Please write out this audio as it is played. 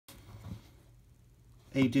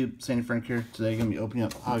Hey YouTube, Sandy Frank here. Today I'm going to be opening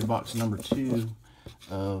up hobby box number 2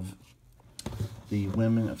 of the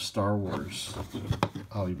Women of Star Wars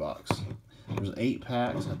hobby box. There's 8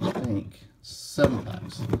 packs, I think 7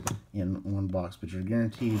 packs in one box, but you're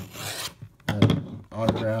guaranteed an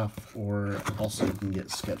autograph, or also you can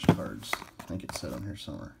get sketch cards. I think it said on here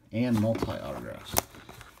somewhere, and multi-autographs.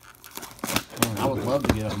 And I would love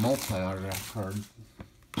to get a multi-autograph card,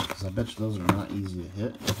 because I bet you those are not easy to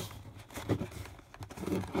hit.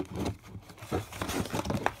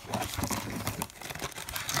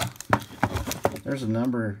 There's a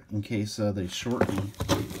number in case they short me,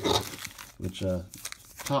 which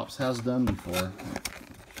Topps has done before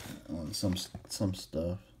on some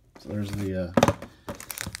stuff. So there's the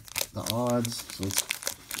odds. So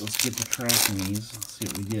let's get to tracking these. Let's see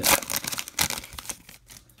what we get.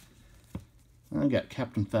 I got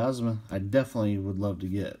Captain Phasma. I definitely would love to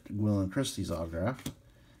get Gwendoline Christie's autograph.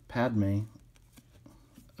 Padme.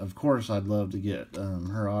 Of course, I'd love to get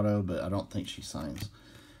her auto, but I don't think she signs.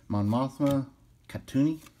 Mon Mothma,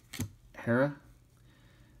 Katuni, Hera.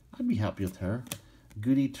 I'd be happy with her.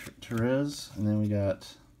 Goody Therese, and then we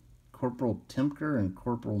got Corporal Timker and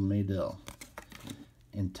Corporal Maydell.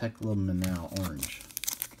 And Tekla Manau, orange.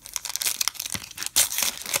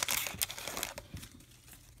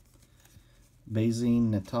 Bazine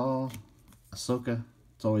Natal, Ahsoka.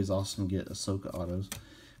 It's always awesome to get Ahsoka autos.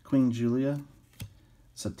 Queen Julia,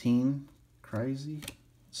 Satine Kryze,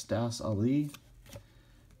 Stas Ali,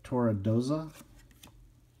 Tora Doza,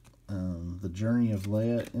 The Journey of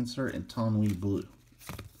Leia insert, and Tonwi Blue.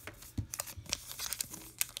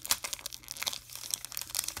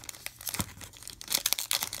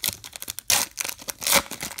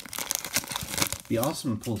 Be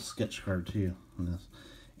awesome to pull a sketch card too on this.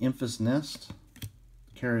 Enfys Nest,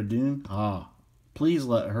 Cara Dune. Please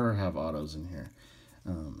let her have autos in here.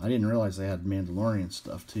 I didn't realize they had Mandalorian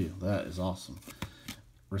stuff too. That is awesome.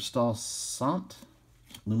 Ristal Sant,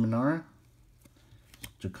 Luminara,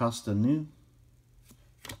 Jocasta Nu,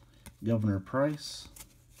 Governor Price.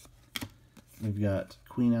 We've got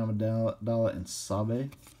Queen Amidala and Sabe.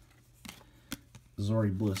 Zori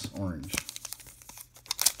Bliss, orange.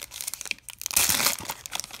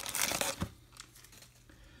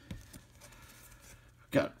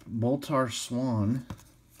 Got Boltar Swan,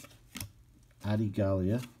 Adi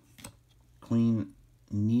Gallia, Queen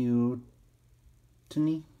Neotini,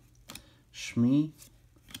 Shmi,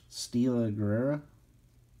 Stila Guerrera.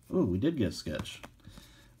 Ooh, we did get a sketch.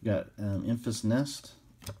 We got Enfys Nest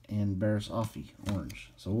and Barriss Offee,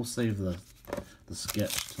 orange. So we'll save the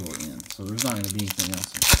sketch till the end. So there's not going to be anything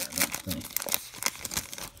else in there, I don't think.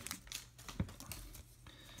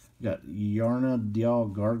 We got Yarna Dial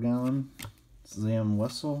Gargalon, Zam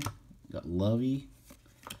Wessel, got Lovey,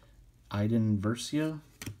 Iden Versio.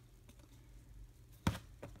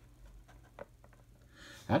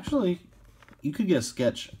 Actually, you could get a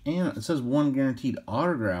sketch, and it says 1 guaranteed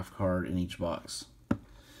autograph card in each box.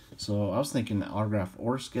 So I was thinking autograph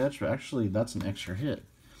or sketch, but actually that's an extra hit.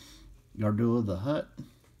 Yardula the Hutt.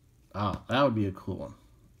 That would be a cool one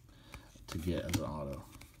to get as an auto.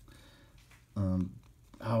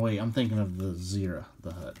 Oh wait, I'm thinking of the Zira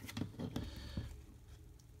the Hutt.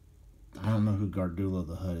 I don't know who Gardula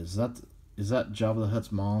the Hutt is. Is that Jabba the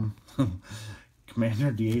Hutt's mom?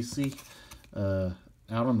 Commander Diacy. Out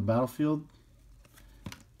on the battlefield.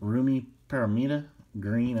 Rumi Paramita.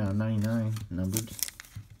 Green out of 99. Numbered.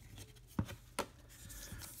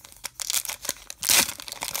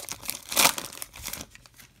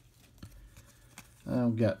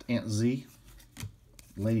 We've got Aunt Z.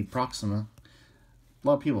 Lady Proxima. A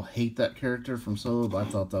lot of people hate that character from Solo, but I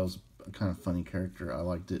thought that was a kind of funny character. I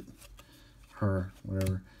liked it. Her,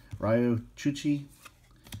 whatever. Ryo Chuchi,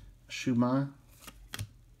 Shuma,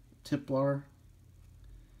 Tiplar.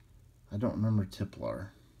 I don't remember Tiplar.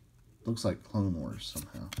 Looks like Clone Wars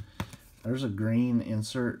somehow. There's a green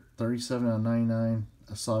insert, 37 out of 99.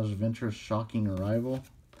 Asajj Ventress, Shocking Arrival.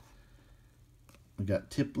 We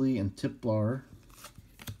got Tipley and Tiplar.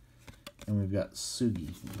 And we've got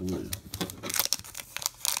Sugi, blue.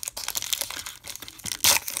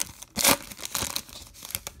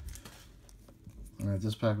 Alright,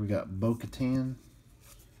 this pack we got Bo-Katan.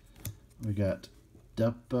 We got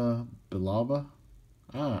Depa Bilaba.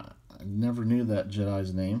 I never knew that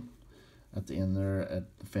Jedi's name at the end there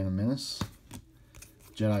at the Phantom Menace.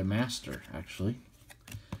 Jedi Master, actually.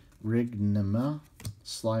 Rig Nema,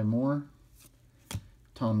 Sly Moore,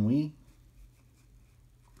 Tonwi.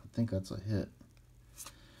 I think that's a hit.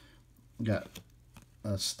 We got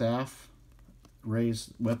Staff,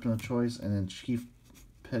 Rey's weapon of choice, and then Chief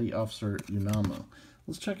Petty Officer Unamo.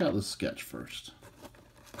 Let's check out the sketch first.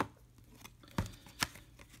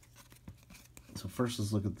 So first,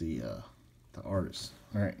 let's look at the artist.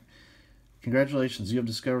 All right. Congratulations, you have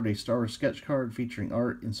discovered a Star Wars sketch card featuring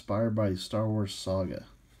art inspired by the Star Wars saga.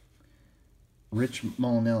 Rich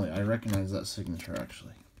Molinelli. I recognize that signature,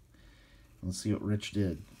 actually. Let's see what Rich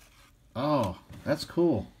did. Oh, that's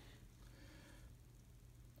cool.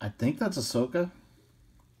 I think that's Ahsoka.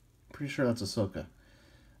 Pretty sure that's Ahsoka.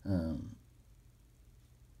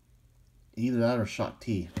 Either that or Shaak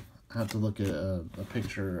Ti. I have to look at a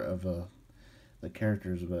picture of the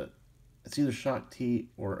characters, but it's either Shaak Ti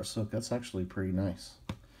or Ahsoka. That's actually pretty nice.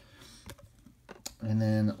 And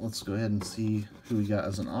then let's go ahead and see who we got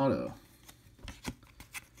as an auto.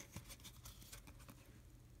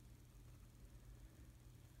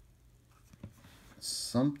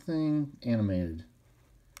 Something animated.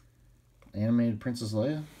 Animated Princess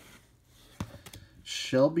Leia.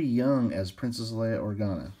 Shelby Young as Princess Leia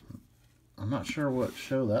Organa. I'm not sure what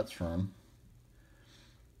show that's from.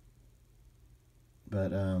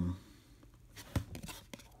 But,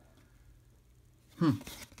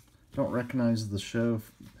 don't recognize the show,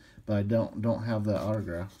 but I don't have that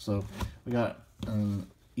autograph. So, we got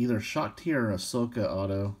either Shaak Ti or Ahsoka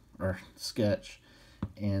auto, or sketch,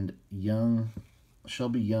 and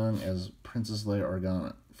Shelby Young as Princess Leia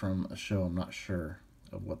Organa from a show I'm not sure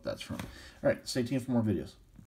of what that's from. Alright, stay tuned for more videos.